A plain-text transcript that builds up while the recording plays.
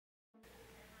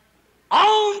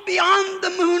Oh, beyond the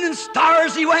moon and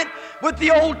stars he went with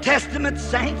the Old Testament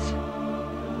saints.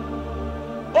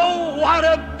 Oh, what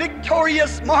a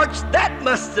victorious march that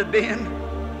must have been,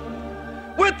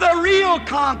 with the real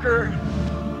conqueror.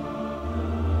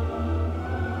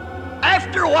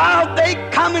 After a while, they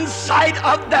come in sight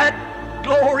of that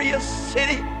glorious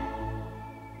city.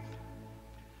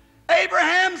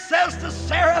 Abraham says to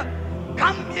Sarah,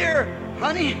 "Come here,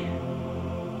 honey."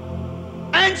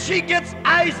 And she gets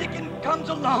Isaac and comes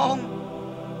along.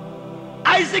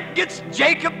 Isaac gets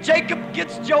Jacob, Jacob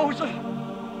gets Joseph.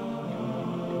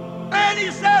 And he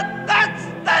said, "That's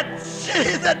that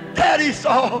city that Daddy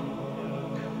saw,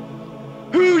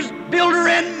 whose builder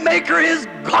and maker is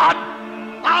God.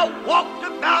 I walked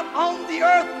about on the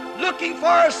earth looking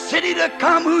for a city to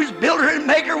come whose builder and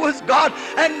maker was God,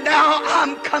 and now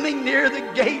I'm coming near the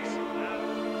gates."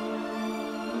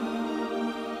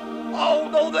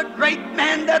 Although the great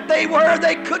men that they were,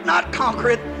 they could not conquer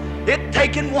it. It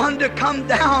taken one to come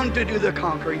down to do the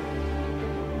conquering.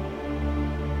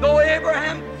 Though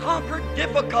Abraham conquered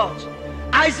difficulties,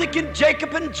 Isaac and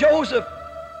Jacob and Joseph,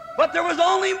 but there was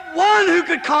only one who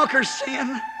could conquer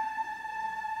sin.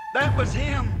 That was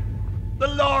him, the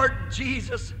Lord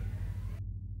Jesus.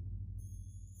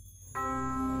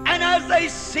 And as they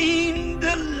seen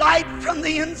the light from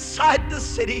the inside the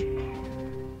city,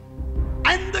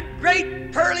 and the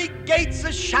great pearly gates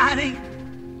a shining,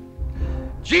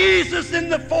 Jesus in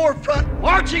the forefront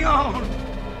marching on,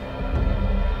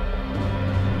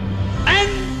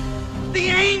 and the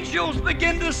angels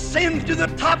begin to ascend to the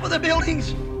top of the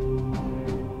buildings,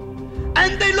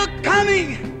 and they look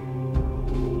coming,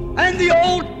 and the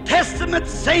Old Testament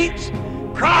saints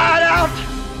cried out,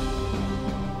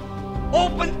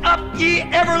 "Open up ye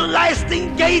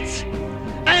everlasting gates,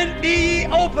 and be ye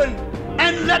open,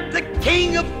 and let the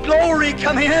King of glory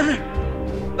come in,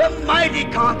 the mighty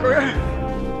conqueror."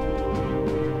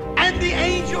 And the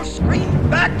angel screamed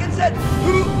back and said,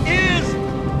 "Who is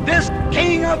this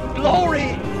King of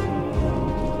glory?"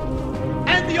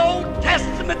 And the Old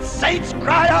Testament saints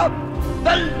cried out,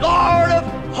 "The Lord of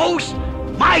hosts,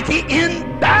 mighty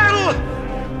in battle."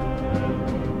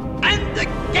 And the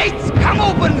gates come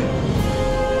open,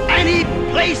 and he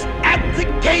placed at the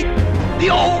gate the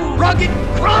old rugged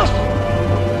cross.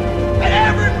 And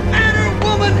every man or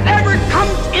woman ever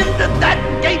comes into that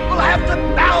gate will have to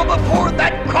bow before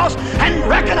that cross and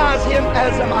recognize him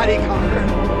as a mighty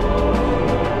conqueror.